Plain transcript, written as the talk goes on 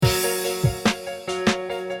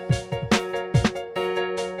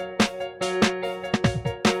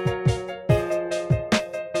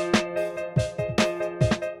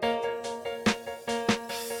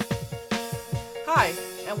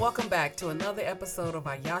another episode of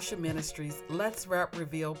Ayasha Ministries Let's Rap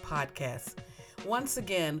Reveal podcast. Once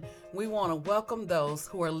again, we want to welcome those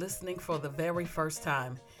who are listening for the very first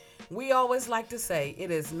time. We always like to say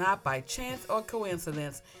it is not by chance or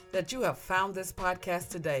coincidence that you have found this podcast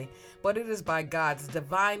today, but it is by God's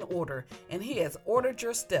divine order, and He has ordered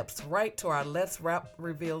your steps right to our Let's Rap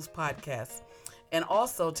Reveals podcast. And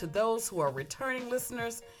also to those who are returning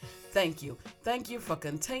listeners, thank you. Thank you for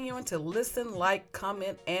continuing to listen, like,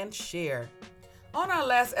 comment, and share. On our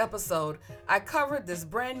last episode, I covered this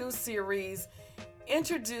brand new series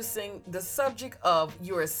introducing the subject of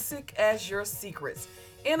You're as Sick as Your Secrets.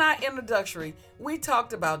 In our introductory, we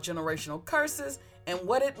talked about generational curses and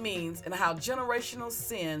what it means and how generational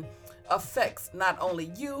sin affects not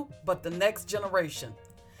only you, but the next generation.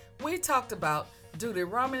 We talked about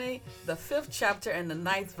Deuteronomy, the 5th chapter and the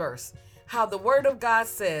 9th verse, how the word of God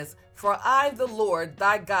says, "For I, the Lord,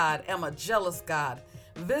 thy God, am a jealous God,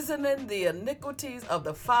 visiting the iniquities of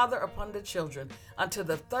the father upon the children, unto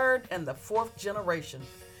the 3rd and the 4th generation."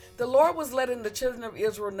 The Lord was letting the children of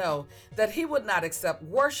Israel know that He would not accept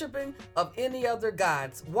worshiping of any other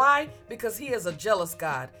gods. Why? Because He is a jealous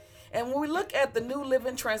God. And when we look at the New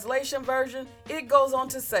Living Translation version, it goes on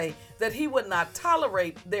to say that He would not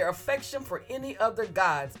tolerate their affection for any other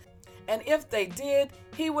gods. And if they did,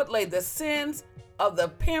 He would lay the sins of the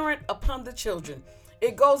parent upon the children.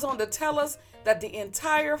 It goes on to tell us that the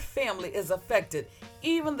entire family is affected,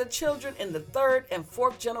 even the children in the 3rd and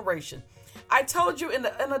 4th generation. I told you in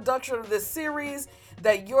the introduction of this series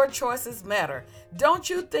that your choices matter. Don't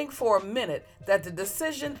you think for a minute that the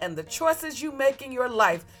decision and the choices you make in your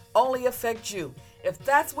life only affect you. If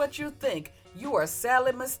that's what you think, you are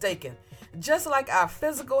sadly mistaken. Just like our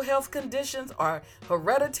physical health conditions are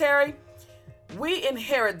hereditary, we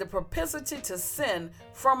inherit the propensity to sin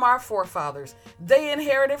from our forefathers. They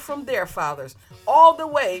inherited from their fathers, all the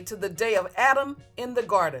way to the day of Adam in the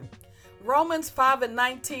garden. Romans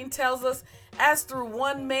 5:19 tells us, "As through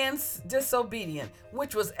one man's disobedience,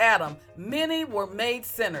 which was Adam, many were made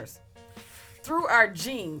sinners." Through our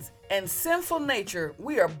genes and sinful nature,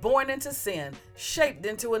 we are born into sin, shaped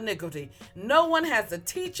into iniquity. No one has to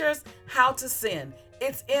teach us how to sin.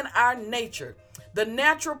 It's in our nature, the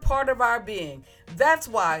natural part of our being. That's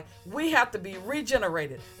why we have to be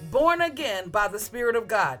regenerated, born again by the Spirit of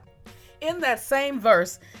God. In that same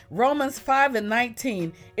verse, Romans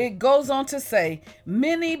 5:19, it goes on to say,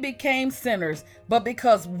 "Many became sinners, but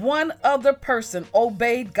because one other person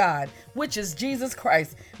obeyed God, which is Jesus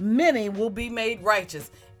Christ, many will be made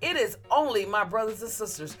righteous." It is only, my brothers and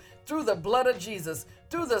sisters, through the blood of Jesus,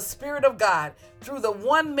 through the Spirit of God, through the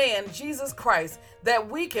one man, Jesus Christ, that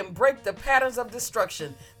we can break the patterns of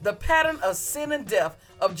destruction, the pattern of sin and death,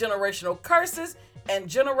 of generational curses and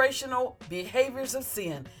generational behaviors of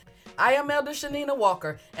sin. I am Elder Shanina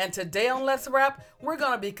Walker, and today on Let's Rap, we're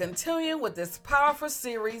going to be continuing with this powerful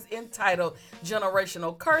series entitled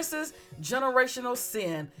Generational Curses, Generational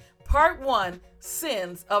Sin, Part 1,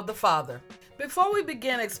 Sins of the Father. Before we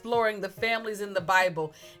begin exploring the families in the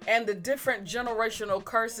Bible and the different generational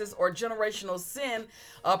curses or generational sin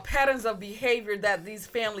patterns of behavior that these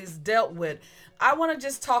families dealt with, I want to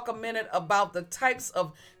just talk a minute about the types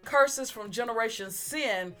of curses from generation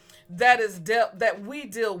sin that we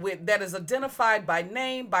deal with, that is identified by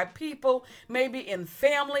name, by people, maybe in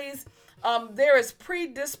families. There is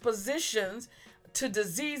predispositions to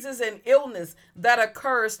diseases and illness that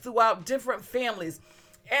occurs throughout different families.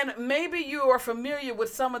 And maybe you are familiar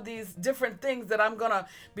with some of these different things that I'm going to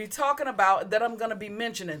be talking about, that I'm going to be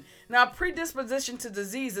mentioning. Now, predisposition to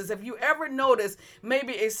diseases, if you ever notice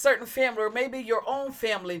maybe a certain family or maybe your own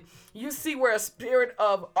family, you see where a spirit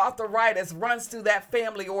of arthritis runs through that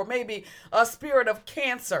family, or maybe a spirit of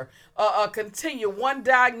cancer continue, one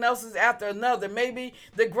diagnosis after another. Maybe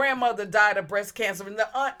the grandmother died of breast cancer and the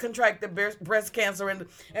aunt contracted breast cancer,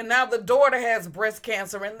 and now the daughter has breast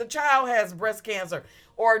cancer and the child has breast cancer,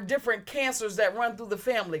 or different cancers that run through the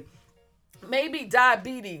family. Maybe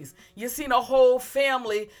diabetes. You've seen a whole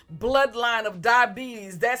family bloodline of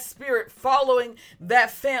diabetes, that spirit following that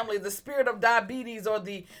family. The spirit of diabetes, or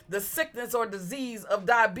the sickness or disease of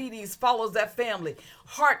diabetes, follows that family.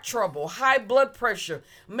 Heart trouble, high blood pressure.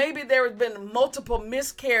 Maybe there has been multiple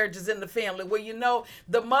miscarriages in the family where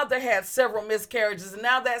the mother had several miscarriages, and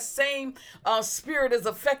now that same spirit is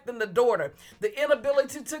affecting the daughter. The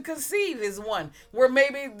inability to conceive is one, where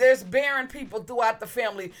maybe there's barren people throughout the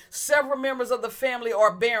family. Several members members of the family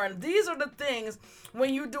are barren. These are the things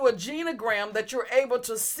when you do a genogram that you're able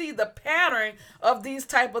to see the pattern of these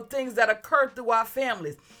type of things that occur throughout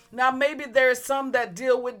families. Now, maybe there's some that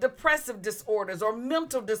deal with depressive disorders or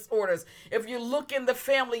mental disorders. If you look in the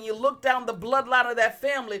family, you look down the bloodline of that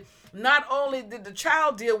family, not only did the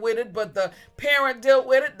child deal with it, but the parent dealt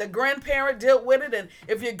with it, the grandparent dealt with it. And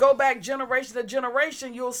if you go back generation to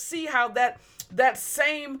generation, you'll see how that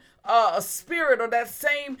same spirit or that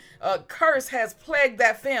same curse has plagued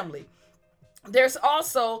that family. There's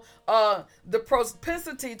also the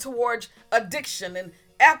propensity towards addiction and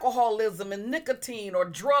alcoholism and nicotine or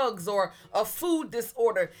drugs or a food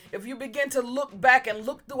disorder. If you begin to look back and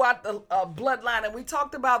look throughout the bloodline, and we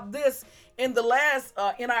talked about this in the last,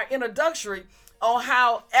 in our introductory, on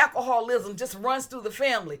how alcoholism just runs through the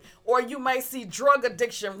family, or you may see drug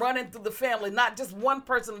addiction running through the family, not just one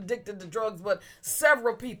person addicted to drugs, but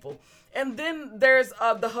several people. And then there's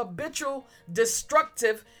the habitual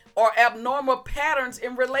destructive or abnormal patterns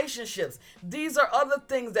in relationships. These are other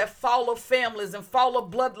things that follow families and follow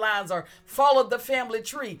bloodlines or follow the family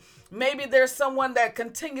tree. Maybe there's someone that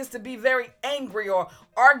continues to be very angry or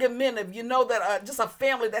argumentative. You know that just a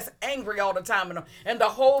family that's angry all the time and the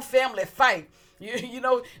whole family fight. You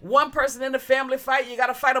know, one person in the family fight, you got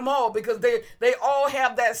to fight them all because they all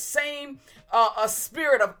have that same a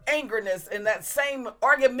spirit of angerness and that same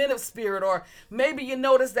argumentative spirit. Or maybe you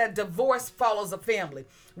notice that divorce follows a family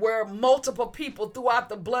where multiple people throughout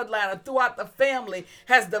the bloodline or throughout the family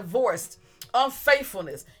has divorced.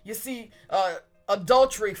 Unfaithfulness. You see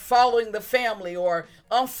adultery following the family or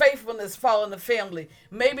unfaithfulness following the family.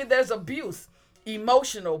 Maybe there's abuse.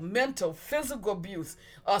 Emotional, mental, physical abuse,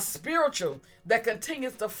 spiritual, that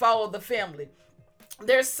continues to follow the family.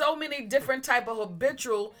 There's so many different type of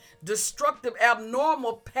habitual, destructive,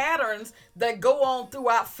 abnormal patterns that go on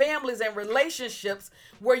throughout families and relationships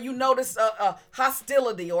where you notice a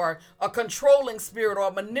hostility or a controlling spirit or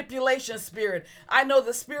a manipulation spirit. I know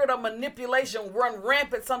the spirit of manipulation run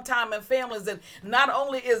rampant sometime in families, and not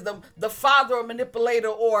only is the father a manipulator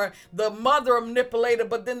or the mother a manipulator,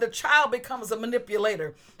 but then the child becomes a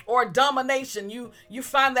manipulator. Or domination. You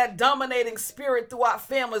find that dominating spirit throughout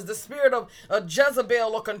families, the spirit of a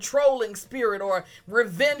Jezebel or controlling spirit or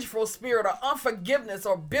revengeful spirit or unforgiveness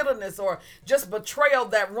or bitterness or just betrayal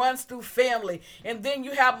that runs through family. And then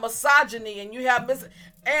you have misogyny and you have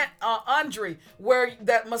Andre, where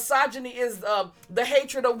that misogyny is the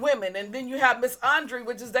hatred of women. And then you have misandry,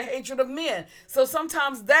 which is the hatred of men. So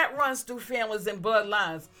sometimes that runs through families and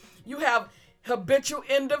bloodlines. You have habitual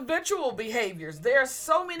individual behaviors. There are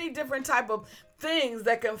so many different type of things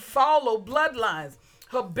that can follow bloodlines.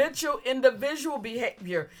 Habitual individual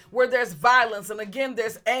behavior where there's violence, and again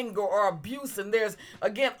there's anger or abuse, and there's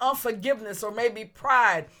again unforgiveness or maybe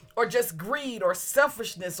pride or just greed or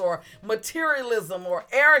selfishness or materialism or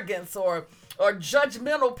arrogance or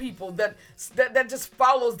judgmental people that just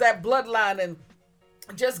follows that bloodline, and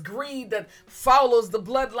just greed that follows the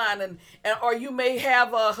bloodline, and or you may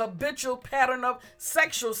have a habitual pattern of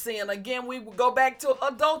sexual sin. Again, we will go back to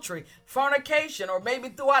adultery, fornication, or maybe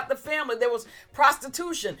throughout the family there was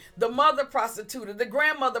prostitution. The mother prostituted, the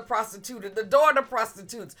grandmother prostituted, the daughter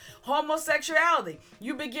prostitutes, homosexuality.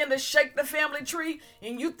 You begin to shake the family tree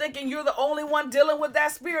and you thinking you're the only one dealing with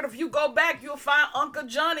that spirit. If you go back, you'll find Uncle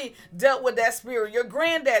Johnny dealt with that spirit. Your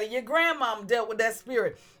granddaddy, your grandmom dealt with that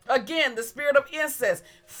spirit. Again, the spirit of incest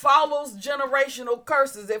follows generational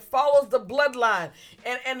curses. It follows the bloodline.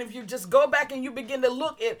 And if you just go back and you begin to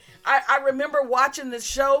look at, I remember watching this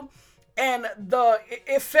show, and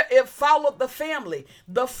it followed the family.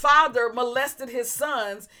 The father molested his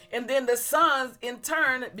sons, and then the sons in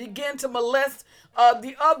turn began to molest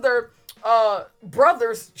the other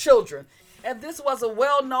brother's children. And this was a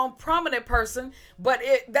well-known, prominent person, but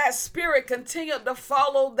that spirit continued to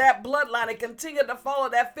follow that bloodline. It continued to follow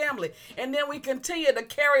that family. And then we continue to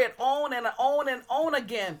carry it on and on and on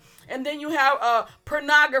again. And then you have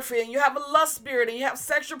pornography, and you have a lust spirit, and you have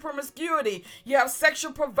sexual promiscuity, you have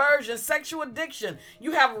sexual perversion, sexual addiction,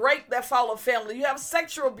 you have rape that follow family, you have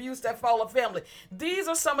sexual abuse that follow family. These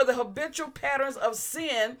are some of the habitual patterns of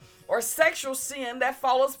sin or sexual sin that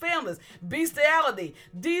follows families. Bestiality,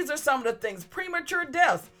 these are some of the things. Premature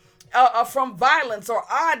deaths from violence or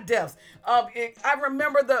odd deaths. I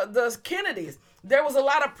remember the Kennedys. There was a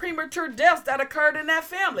lot of premature deaths that occurred in that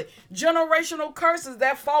family. Generational curses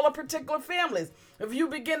that follow particular families. If you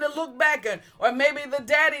begin to look back, or maybe the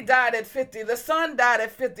daddy died at 50, the son died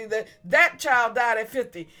at 50, that child died at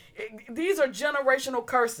 50. These are generational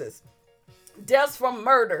curses. Deaths from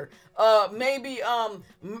murder, maybe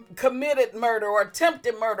committed murder or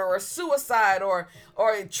attempted murder or suicide or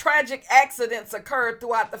tragic accidents occurred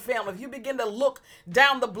throughout the family. If you begin to look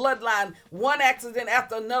down the bloodline, one accident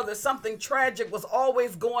after another, something tragic was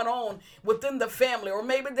always going on within the family. Or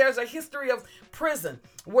maybe there's a history of prison,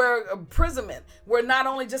 where imprisonment, where not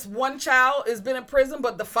only just one child has been in prison,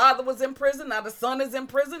 but the father was in prison. Now the son is in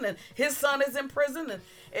prison and his son is in prison.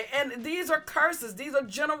 And these are curses. These are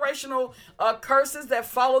generational curses that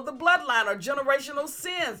follow the bloodline, or generational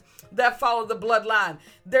sins that follow the bloodline.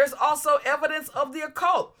 There's also evidence of the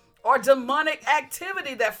occult or demonic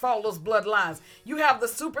activity that follows bloodlines. You have the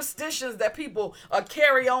superstitions that people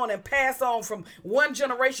carry on and pass on from one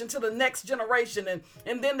generation to the next generation.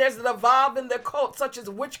 And then there's the evolving the occult, such as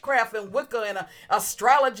witchcraft and Wicca and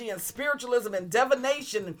astrology and spiritualism and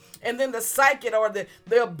divination. And then the psychic, or the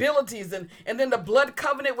abilities, and then the blood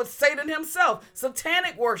covenant with Satan himself,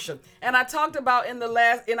 satanic worship. And I talked about in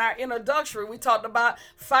our introductory, we talked about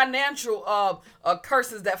financial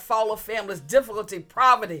curses that follow families, difficulty,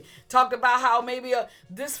 poverty. Talked about how maybe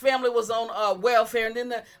this family was on welfare, and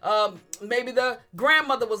then maybe the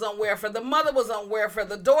grandmother was on welfare, the mother was on welfare,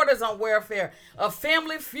 the daughter's on welfare.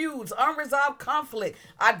 Family feuds, unresolved conflict,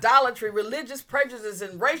 idolatry, religious prejudices,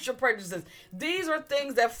 and racial prejudices. These are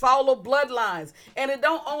things that follow bloodlines, and it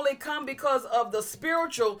don't only come because of the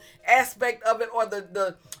spiritual aspect of it, or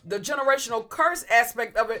the generational curse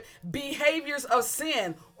aspect of it, behaviors of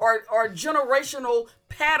sin, or generational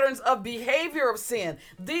patterns of behavior of sin.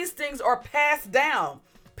 These things are passed down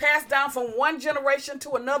from one generation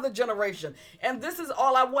to another generation. And this is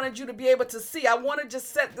all I wanted you to be able to see. I want to just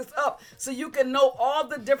set this up so you can know all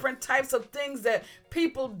the different types of things that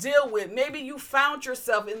people deal with. Maybe you found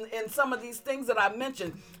yourself in some of these things that I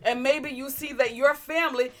mentioned, and maybe you see that your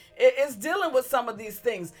family is dealing with some of these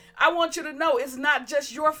things. I want you to know it's not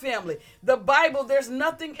just your family. The Bible, there's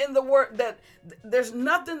nothing in the word there's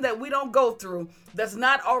nothing that we don't go through that's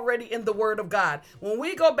not already in the Word of God. When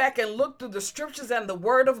we go back and look through the scriptures and the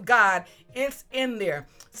Word of God, it's in there.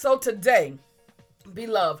 So today,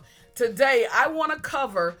 beloved, I want to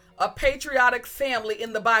cover a patriotic family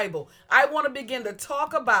in the Bible. I want to begin to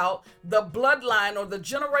talk about the bloodline, or the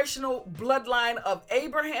generational bloodline of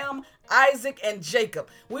Abraham, Isaac, and Jacob.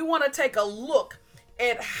 We want to take a look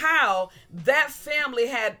at how that family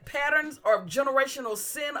had patterns of generational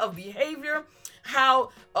sin of behavior, how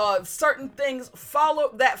certain things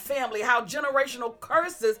followed that family, how generational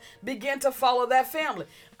curses begin to follow that family.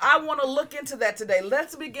 I want to look into that today.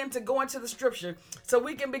 Let's begin to go into the scripture so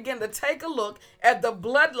we can begin to take a look at the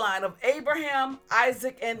bloodline of Abraham,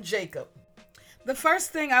 Isaac, and Jacob. The first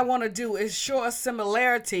thing I want to do is show a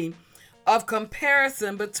similarity of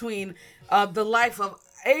comparison between the life of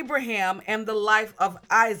Abraham and the life of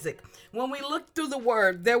Isaac. When we look through the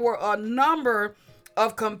word, there were a number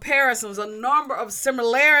of comparisons, a number of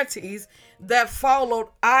similarities that followed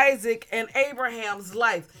Isaac and Abraham's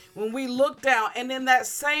life. When we look down, and then that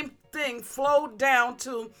same thing flowed down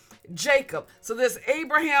to Jacob. So this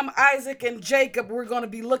Abraham, Isaac, and Jacob we're going to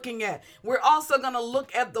be looking at. We're also going to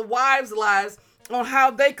look at the wives' lives on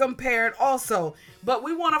how they compared also. But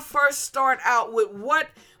we want to first start out with what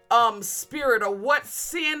spirit or what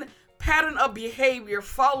sin pattern of behavior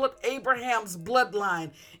followed Abraham's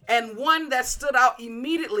bloodline. And one that stood out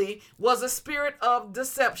immediately was a spirit of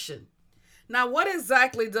deception. Now, what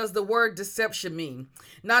exactly does the word deception mean?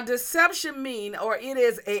 Now, deception mean, or it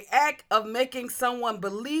is an act of making someone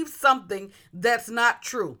believe something that's not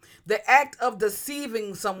true. The act of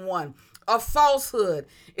deceiving someone. A falsehood.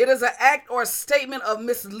 It is an act or statement of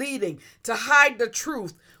misleading, to hide the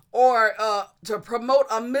truth, or to promote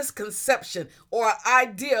a misconception or an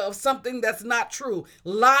idea of something that's not true.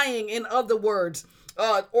 Lying, in other words,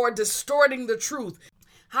 or distorting the truth.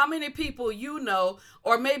 How many people you know,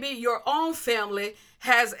 or maybe your own family,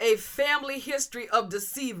 has a family history of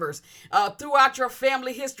deceivers? Throughout your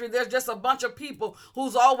family history, there's just a bunch of people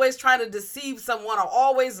who's always trying to deceive someone, or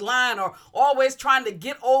always lying, or always trying to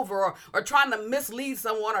get over, or trying to mislead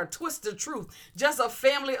someone or twist the truth. Just a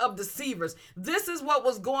family of deceivers. This is what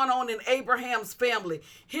was going on in Abraham's family.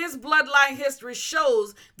 His bloodline history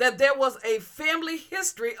shows that there was a family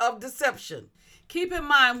history of deception. Keep in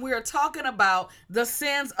mind, we are talking about the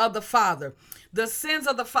sins of the father. The sins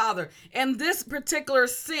of the father. And this particular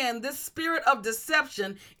sin, this spirit of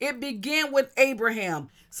deception, it began with Abraham.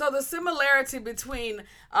 So the similarity between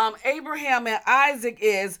Abraham and Isaac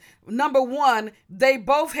is, number one, they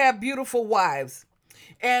both have beautiful wives.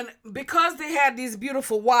 And because they had these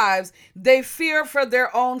beautiful wives, they feared for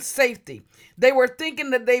their own safety. They were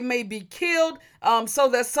thinking that they may be killed so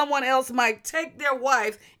that someone else might take their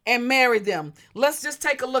wife and marry them. Let's just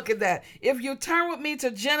take a look at that. If you turn with me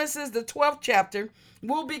to Genesis, the 12th chapter,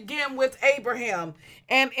 we'll begin with Abraham.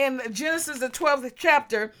 And in Genesis, the 12th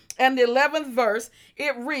chapter and the 11th verse,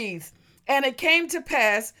 it reads, "And it came to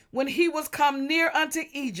pass, when he was come near unto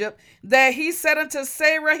Egypt, that he said unto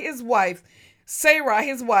Sarah his wife,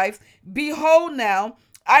 Behold now,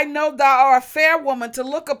 I know thou art a fair woman to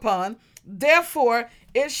look upon. Therefore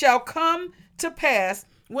it shall come to pass,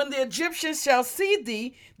 when the Egyptians shall see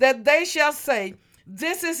thee, that they shall say,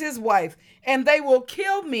 This is his wife, and they will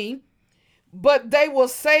kill me, but they will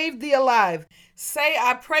save thee alive. Say,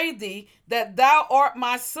 I pray thee, that thou art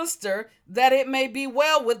my sister, that it may be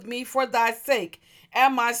well with me for thy sake,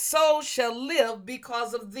 and my soul shall live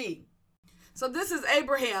because of thee." So this is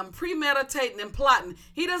Abraham premeditating and plotting.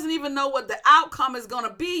 He doesn't even know what the outcome is going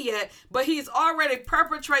to be yet, but he's already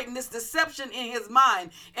perpetrating this deception in his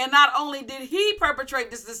mind. And not only did he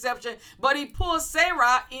perpetrate this deception, but he pulled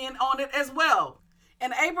Sarah in on it as well.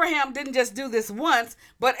 And Abraham didn't just do this once,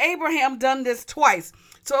 but Abraham done this twice.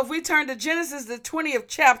 So if we turn to Genesis, the 20th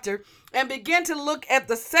chapter, and begin to look at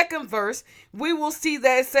the second verse, we will see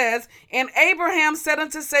that it says, "And Abraham said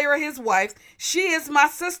unto Sarah his wife, She is my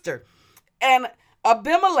sister. And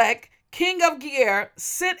Abimelech, king of Gerar,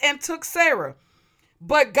 sent and took Sarah.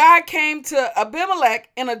 But God came to Abimelech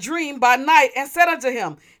in a dream by night and said unto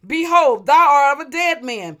him, Behold, thou art of a dead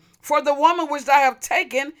man, for the woman which thou hast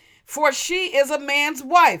taken, for she is a man's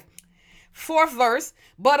wife." Fourth verse,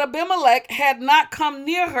 "But Abimelech had not come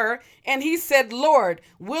near her, and he said, Lord,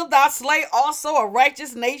 wilt thou slay also a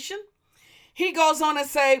righteous nation?" He goes on and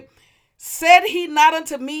say, "Said he not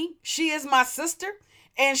unto me, She is my sister?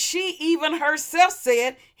 And she even herself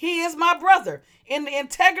said, He is my brother. In the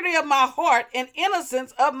integrity of my heart and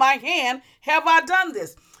innocence of my hand have I done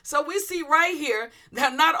this." So we see right here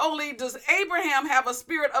that not only does Abraham have a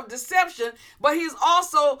spirit of deception, but he's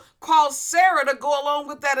also caused Sarah to go along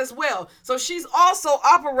with that as well. So she's also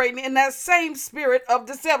operating in that same spirit of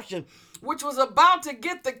deception, which was about to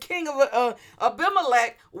get the king of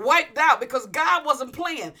Abimelech wiped out, because God wasn't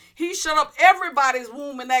playing. He shut up everybody's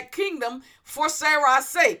womb in that kingdom for Sarai's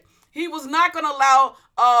sake. He was not going to allow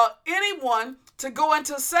anyone to go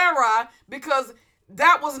into Sarai, because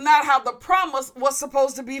that was not how the promise was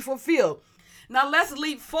supposed to be fulfilled. Now let's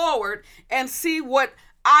leap forward and see what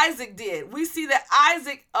Isaac did. We see that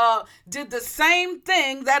Isaac did the same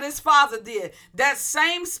thing that his father did. That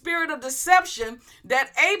same spirit of deception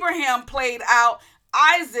that Abraham played out,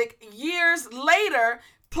 Isaac years later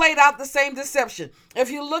played out the same deception. If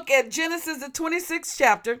you look at Genesis, the 26th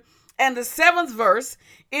chapter and the 7th verse,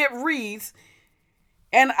 it reads,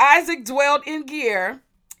 "And Isaac dwelled in Gerar,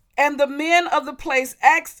 and the men of the place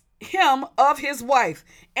asked him of his wife.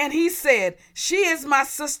 And he said, She is my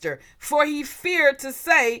sister. For he feared to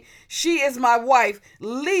say, She is my wife.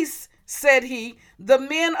 Lest, said he, the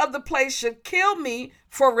men of the place should kill me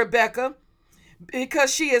for Rebekah,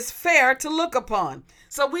 because she is fair to look upon."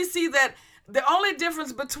 So we see that the only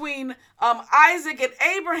difference between Isaac and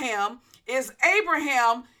Abraham is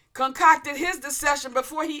Abraham concocted his deception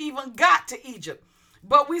before he even got to Egypt.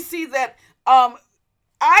 But we see that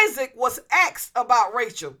Isaac was asked about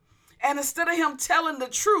Rachel. And instead of him telling the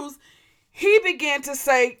truth, he began to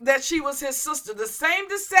say that she was his sister. The same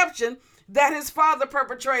deception that his father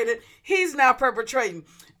perpetrated, he's now perpetrating.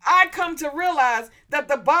 I come to realize that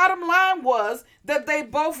the bottom line was that they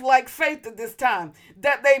both lacked faith at this time,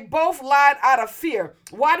 that they both lied out of fear.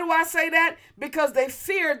 Why do I say that? Because they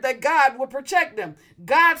feared that God would protect them.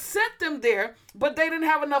 God sent them there, but they didn't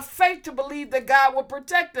have enough faith to believe that God would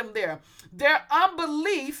protect them there. Their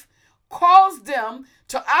unbelief caused them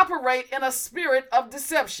to operate in a spirit of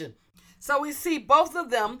deception. So we see both of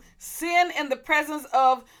them sin in the presence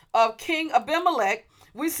of King Abimelech.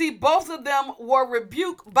 We see both of them were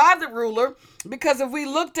rebuked by the ruler, because if we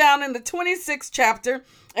look down in the 26th chapter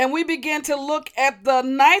and we begin to look at the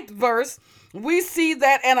 9th verse, we see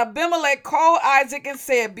that, "And Abimelech called Isaac and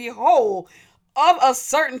said, Behold, of a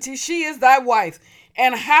certainty she is thy wife.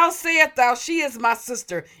 And how sayest thou, She is my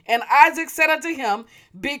sister? And Isaac said unto him,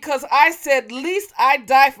 Because I said, Lest I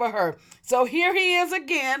die for her." So here he is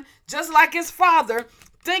again, just like his father,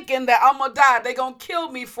 thinking that I'm going to die. They're going to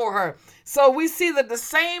kill me for her. So we see that the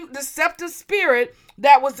same deceptive spirit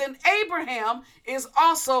that was in Abraham is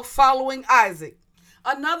also following Isaac.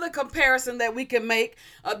 Another comparison that we can make,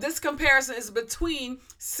 this comparison is between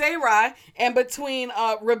Sarai and between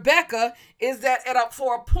Rebekah, is that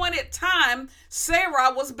for a appointed time,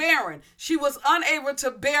 Sarai was barren. She was unable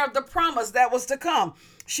to bear the promise that was to come.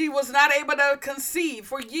 She was not able to conceive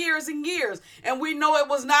for years and years. And we know it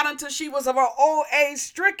was not until she was of her old age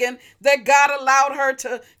stricken that God allowed her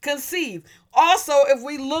to conceive. Also, if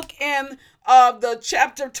we look in the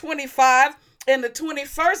chapter 25, in the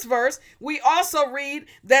 21st verse, we also read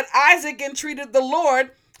that Isaac entreated the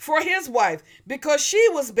Lord for his wife because she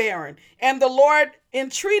was barren, and the Lord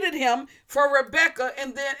entreated him for Rebekah,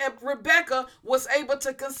 and then Rebekah was able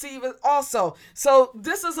to conceive it also. So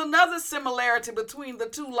this is another similarity between the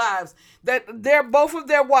two lives, that both of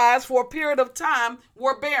their wives for a period of time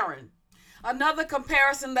were barren. Another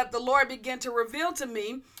comparison that the Lord began to reveal to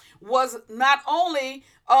me was not only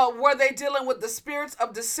were they dealing with the spirits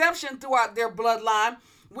of deception throughout their bloodline,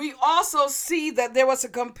 we also see that there was a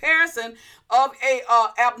comparison of a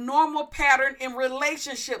abnormal pattern in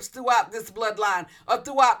relationships throughout this bloodline or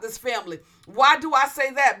throughout this family. Why do I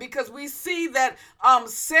say that? Because we see that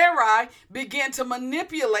Sarai began to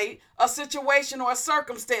manipulate a situation or a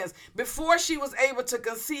circumstance. Before she was able to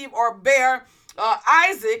conceive or bear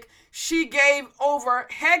Isaac, she gave over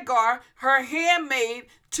Hagar, her handmaid,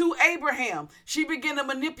 to Abraham. She began to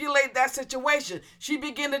manipulate that situation. She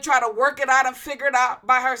began to try to work it out and figure it out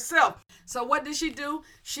by herself. So what did she do?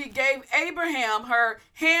 She gave Abraham her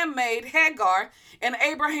handmaid Hagar, and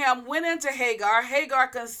Abraham went into Hagar. Hagar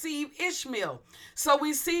conceived Ishmael. So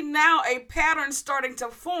we see now a pattern starting to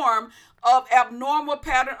form of abnormal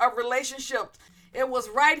pattern of relationships. It was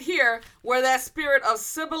right here where that spirit of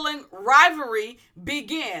sibling rivalry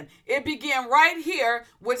began. It began right here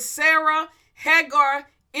with Sarah, Hagar,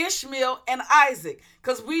 Ishmael, and Isaac.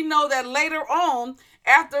 Because we know that later on,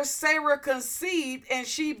 after Sarah conceived and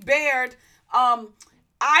she bared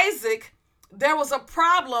Isaac, there was a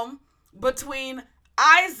problem between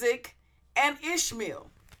Isaac and Ishmael.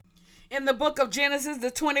 In the book of Genesis,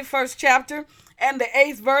 the 21st chapter and the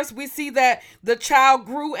 8th verse, we see that the child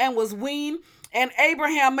grew and was weaned. And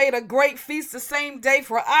Abraham made a great feast the same day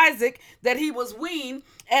for Isaac that he was weaned.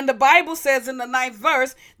 And the Bible says in the 9th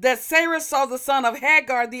verse that Sarah saw the son of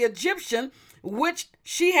Hagar the Egyptian, which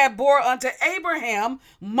she had bore unto Abraham,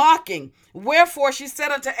 mocking. Wherefore she said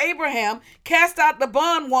unto Abraham, cast out the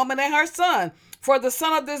bondwoman and her son, for the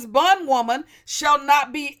son of this bondwoman shall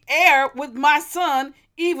not be heir with my son,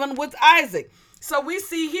 even with Isaac. So we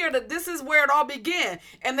see here that this is where it all began.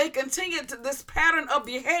 And they continued to this pattern of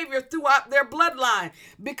behavior throughout their bloodline.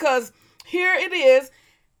 Because here it is.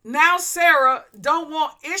 Now Sarah don't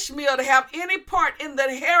want Ishmael to have any part in the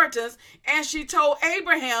inheritance. And she told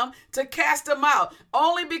Abraham to cast him out.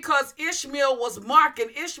 Only because Ishmael was marking.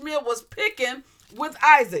 Ishmael was picking with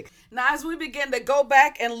Isaac. Now as we begin to go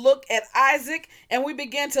back and look at Isaac, and we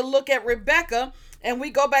begin to look at Rebekah, and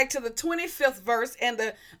we go back to the 25th verse and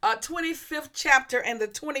the 25th chapter and the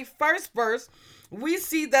 21st verse, we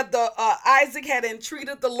see that Isaac had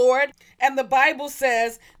entreated the Lord. And the Bible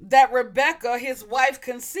says that Rebekah, his wife,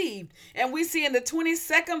 conceived. And we see in the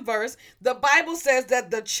 22nd verse, the Bible says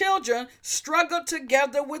that the children struggled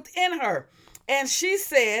together within her. And she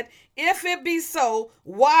said, if it be so,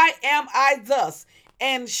 why am I thus?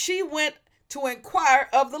 And she went to inquire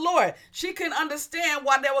of the Lord. She can understand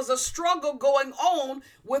why there was a struggle going on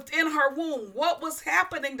within her womb. What was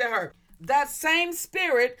happening to her? That same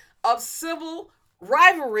spirit of civil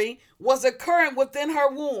rivalry was occurring within her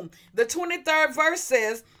womb. The 23rd verse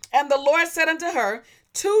says, and the Lord said unto her,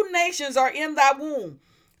 2 nations are in thy womb.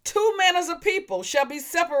 2 manners of people shall be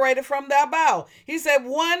separated from thy bowel. He said,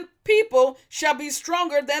 1 people shall be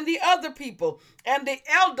stronger than the other people, and the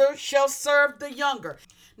elder shall serve the younger.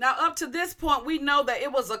 Now, up to this point, we know that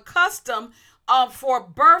it was a custom for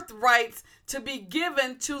birthrights to be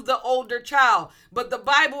given to the older child. But the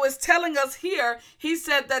Bible is telling us here, he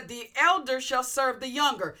said that the elder shall serve the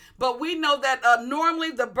younger. But we know that normally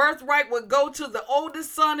the birthright would go to the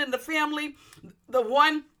oldest son in the family. The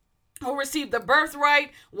one who received the birthright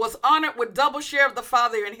was honored with double share of the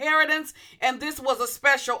father inheritance, and this was a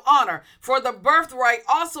special honor. For the birthright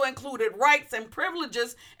also included rights and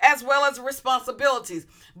privileges as well as responsibilities.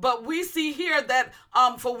 But we see here that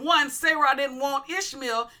for one, Sarah didn't want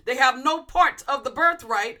Ishmael. They have no part of the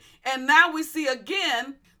birthright. And now we see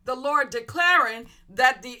again the Lord declaring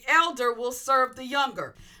that the elder will serve the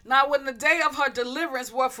younger. Now, when the day of her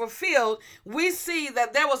deliverance was fulfilled, we see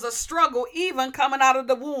that there was a struggle even coming out of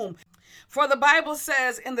the womb. For the Bible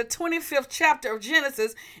says in the 25th chapter of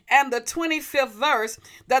Genesis and the 25th verse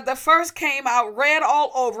that the first came out red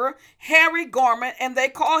all over, hairy garment, and they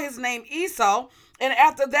call his name Esau. And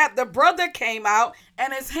after that, the brother came out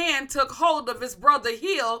and his hand took hold of his brother's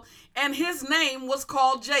heel, and his name was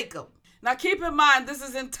called Jacob. Now keep in mind, this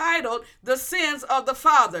is entitled The Sins of the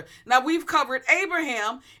Father. Now we've covered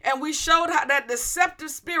Abraham, and we showed how that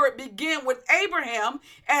deceptive spirit began with Abraham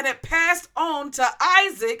and it passed on to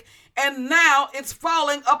Isaac, and now it's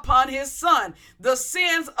falling upon his son. The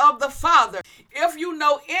sins of the father. If you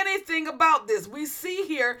know anything about this, we see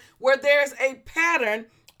here where there's a pattern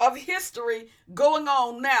of history going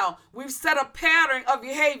on now. We've set a pattern of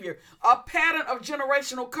behavior, a pattern of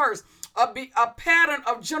generational curse, a pattern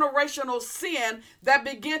of generational sin that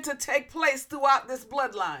began to take place throughout this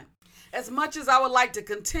bloodline. As much as I would like to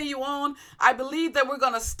continue on, I believe that we're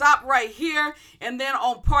going to stop right here. And then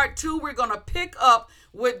on part 2, we're going to pick up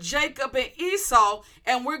with Jacob and Esau.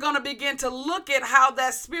 And we're going to begin to look at how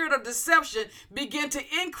that spirit of deception began to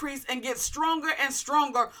increase and get stronger and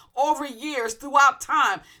stronger over years throughout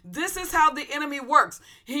time. This is how the enemy works.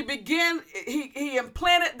 He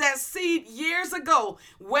implanted that seed years ago,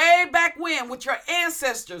 way back when, with your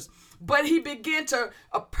ancestors. But he began to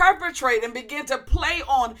perpetrate and begin to play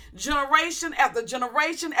on generation after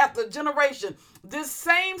generation after generation. This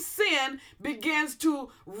same sin begins to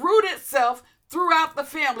root itself throughout the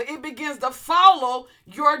family. It begins to follow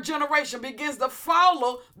your generation, begins to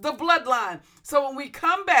follow the bloodline. So when we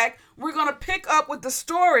come back, we're going to pick up with the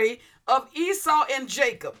story of Esau and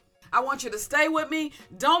Jacob. I want you to stay with me.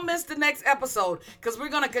 Don't miss the next episode, because we're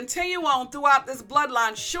going to continue on throughout this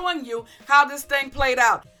bloodline, showing you how this thing played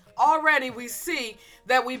out. Already we see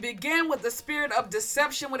that we began with the spirit of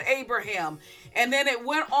deception with Abraham, and then it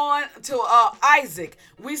went on to Isaac.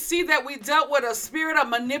 We see that we dealt with a spirit of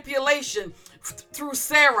manipulation through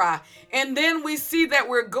Sarah, and then we see that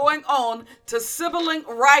we're going on to sibling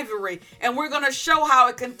rivalry, and we're going to show how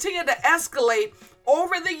it continued to escalate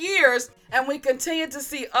over the years, and we continue to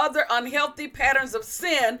see other unhealthy patterns of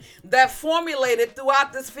sin that formulated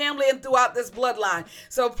throughout this family and throughout this bloodline.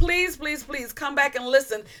 So please, please, please come back and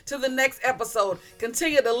listen to the next episode.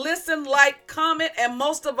 Continue to listen, like, comment, and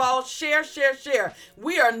most of all, share.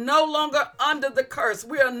 We are no longer under the curse.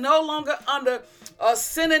 We are no longer under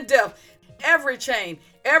sin and death. Every chain,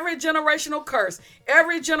 every generational curse,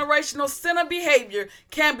 every generational sin of behavior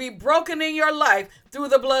can be broken in your life through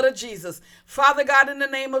the blood of Jesus. Father God, in the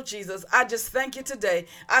name of Jesus, I just thank you today.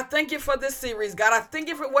 I thank you for this series, God. I thank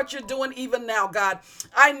you for what you're doing even now, God.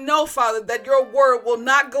 I know, Father, that your word will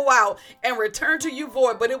not go out and return to you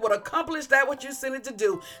void, but it will accomplish that what you sent it to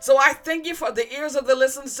do. So I thank you for the ears of the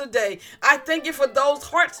listeners today. I thank you for those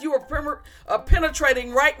hearts you are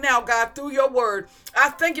penetrating right now, God, through your word.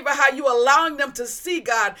 I thank you for how you allowing them to see,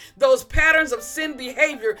 God, those patterns of sin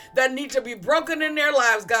behavior that need to be broken in their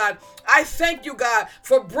lives, God. I thank you, God,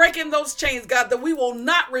 for breaking those chains, God, that we will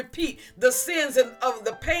not repeat the sins and of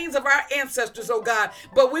the pains of our ancestors, oh God,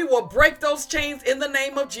 but we will break those chains in the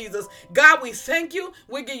name of Jesus. God, we thank you.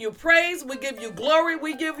 We give you praise. We give you glory.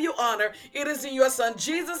 We give you honor. It is in your son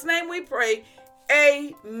Jesus' name we pray.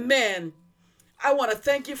 Amen. I want to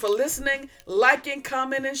thank you for listening, liking,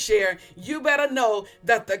 comment, and share. You better know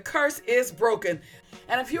that the curse is broken.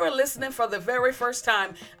 And if you are listening for the very first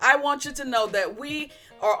time, I want you to know that we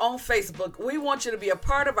are on Facebook. We want you to be a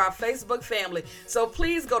part of our Facebook family. So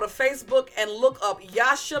please go to Facebook and look up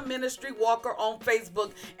Yasha Ministry Walker on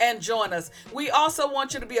Facebook and join us. We also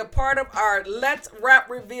want you to be a part of our Let's Rap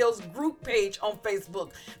Reveals group page on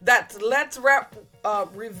Facebook. That's Let's Rap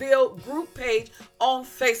Reveal group page on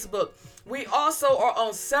Facebook. We also are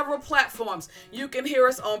on several platforms. You can hear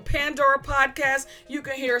us on Pandora Podcast. You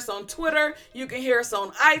can hear us on Twitter. You can hear us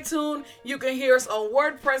on iTunes. You can hear us on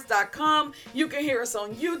WordPress.com. You can hear us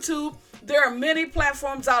on YouTube. There are many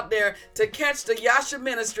platforms out there to catch the Yasha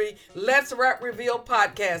Ministry Let's Rap Reveal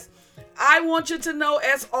podcast. I want you to know,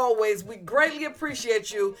 as always, we greatly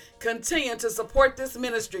appreciate you continuing to support this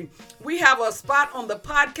ministry. We have a spot on the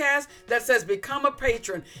podcast that says become a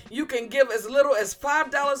patron. You can give as little as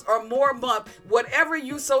 $5 or more a month, whatever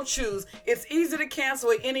you so choose. It's easy to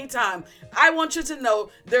cancel at any time. I want you to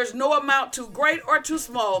know there's no amount too great or too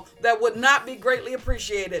small that would not be greatly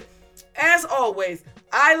appreciated. As always,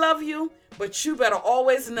 I love you, but you better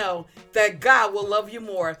always know that God will love you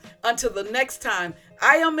more. Until the next time,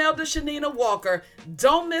 I am Elder Shanina Walker.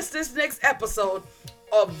 Don't miss this next episode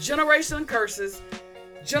of Generation Curses,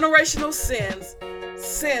 Generational Sins,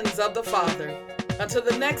 Sins of the Father. Until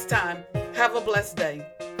the next time, have a blessed day.